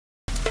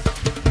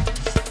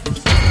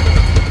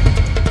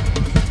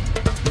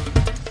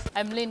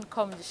I'm Lynn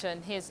Komjisha,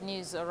 and here's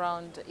news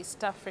around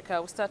East Africa.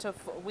 We'll start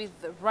off with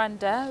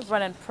Rwanda.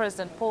 Rwandan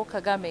President Paul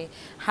Kagame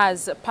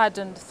has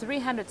pardoned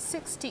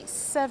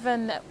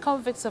 367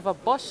 convicts of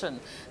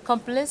abortion,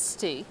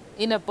 complicity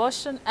in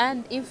abortion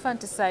and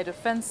infanticide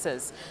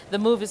offences. The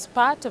move is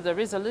part of the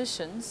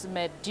resolutions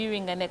made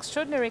during an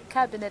extraordinary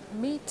cabinet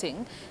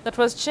meeting that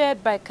was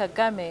chaired by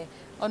Kagame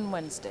on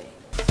Wednesday.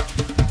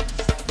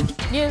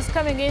 News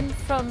coming in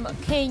from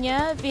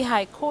Kenya. The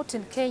High Court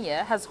in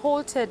Kenya has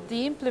halted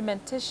the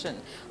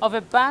implementation of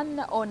a ban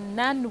on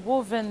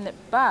non-woven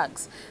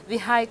bags. The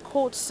High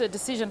Court's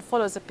decision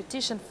follows a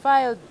petition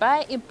filed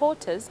by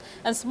Importers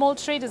and Small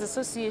Traders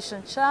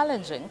Association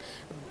challenging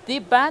the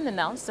ban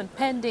announced and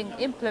pending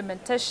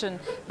implementation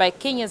by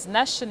Kenya's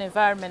National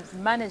Environment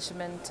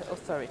Management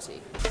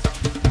Authority.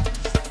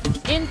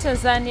 In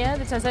Tanzania,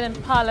 the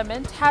Tanzanian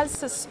Parliament has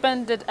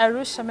suspended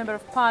Arusha Member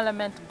of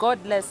Parliament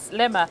Godless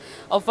Lema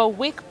over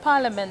weak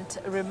Parliament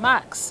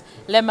remarks.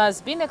 Lema has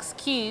been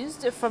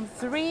excused from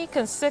 3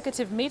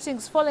 consecutive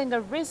meetings following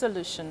a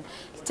resolution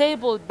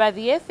tabled by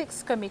the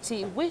Ethics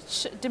Committee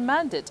which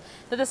demanded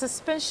that the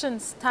suspension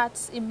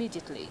starts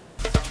immediately.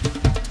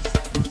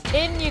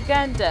 In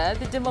Uganda,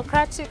 the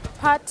Democratic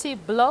Party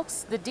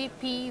blocs, the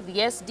DP, the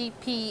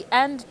SDP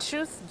and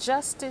Truth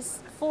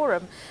Justice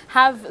Forum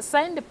have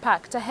signed a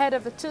pact ahead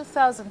of the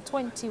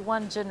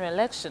 2021 general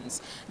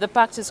elections. The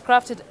pact is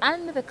crafted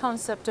under the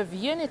concept of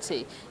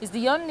unity is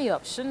the only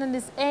option and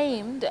is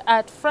aimed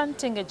at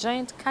fronting a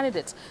joint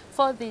candidate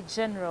for the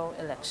general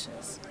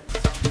elections.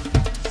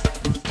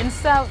 In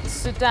South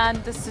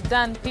Sudan, the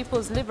Sudan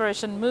People's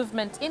Liberation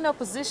Movement in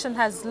opposition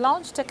has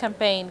launched a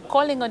campaign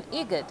calling on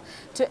IGAD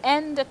to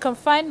end the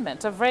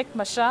confinement of Riek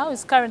Machar, who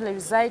is currently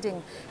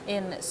residing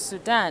in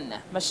Sudan.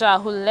 Machar,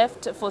 who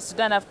left for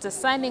Sudan after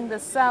signing the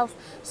South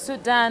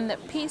Sudan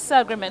peace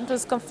agreement,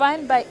 was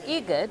confined by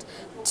IGAD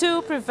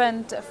to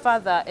prevent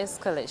further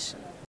escalation.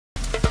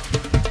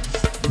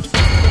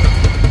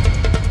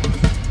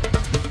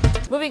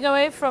 Moving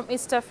away from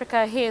East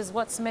Africa, here's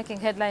what's making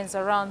headlines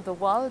around the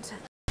world.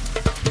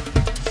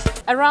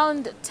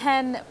 Around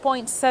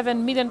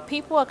 10.7 million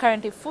people are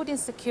currently food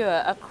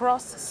insecure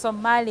across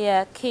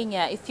Somalia,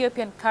 Kenya,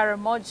 Ethiopia and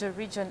Karamoja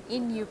region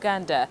in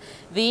Uganda.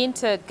 The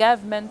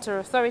Intergovernmental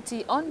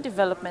Authority on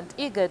Development,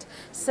 IGAD,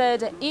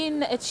 said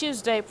in a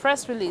Tuesday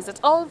press release that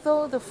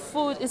although the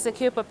food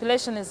insecure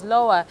population is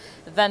lower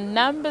than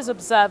numbers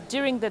observed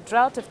during the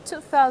drought of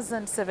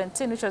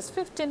 2017, which was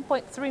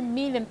 15.3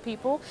 million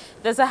people,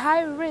 there's a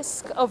high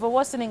risk of a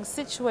worsening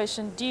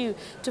situation due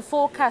to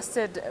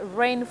forecasted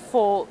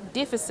rainfall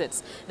deficits.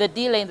 The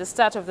delay in the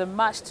start of the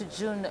March to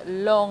June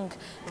long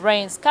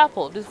rains,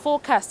 coupled with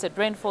forecasted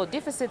rainfall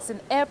deficits in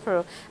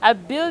April, are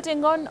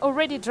building on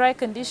already dry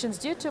conditions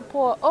due to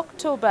poor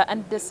October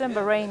and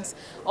December rains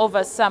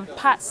over some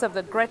parts of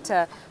the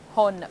Greater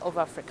Horn of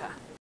Africa.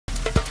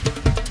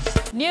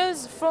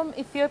 News from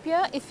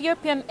Ethiopia.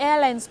 Ethiopian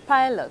Airlines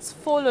pilots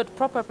followed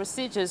proper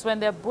procedures when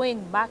their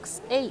Boeing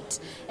MAX 8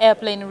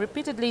 airplane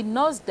repeatedly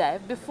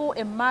nosedived before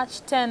a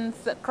March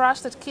 10th crash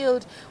that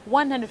killed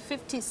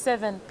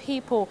 157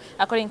 people,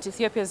 according to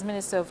Ethiopia's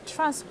Minister of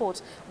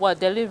Transport, while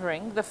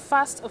delivering the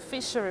first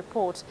official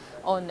report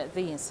on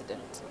the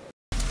incident.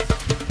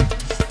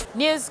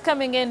 News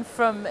coming in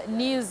from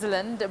New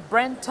Zealand.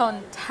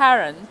 Brenton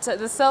Tarrant,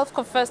 the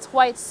self-confessed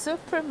white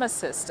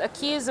supremacist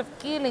accused of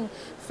killing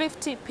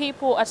 50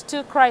 people at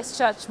 2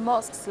 Christchurch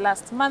mosques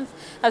last month,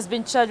 has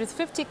been charged with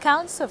 50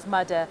 counts of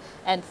murder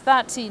and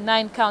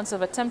 39 counts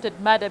of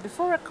attempted murder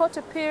before a court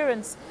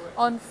appearance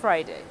on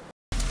Friday.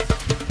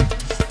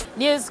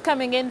 News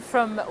coming in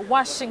from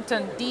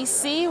Washington,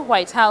 D.C.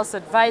 White House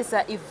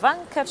advisor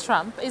Ivanka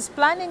Trump is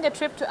planning a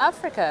trip to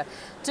Africa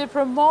to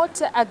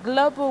promote a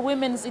global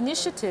women's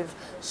initiative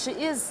she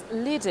is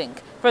leading.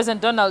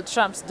 President Donald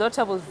Trump's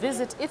daughter will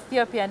visit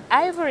Ethiopia and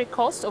Ivory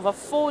Coast over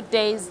 4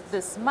 days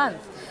this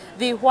month.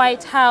 The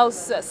White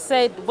House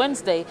said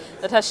Wednesday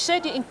that her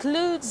schedule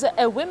includes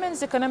a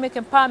Women's Economic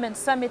Empowerment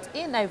Summit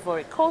in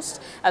Ivory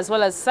Coast, as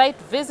well as site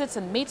visits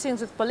and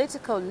meetings with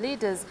political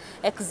leaders,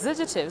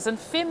 executives and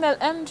female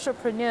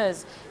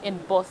entrepreneurs in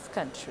both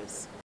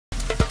countries.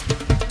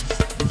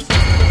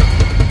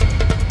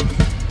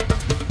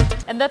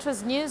 And that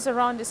was news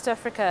around East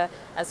Africa,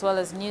 as well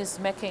as news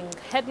making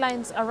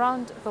headlines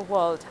around the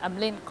world. I'm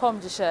Lynn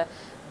Komjisha,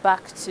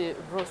 back to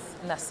Ruth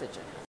Nassage.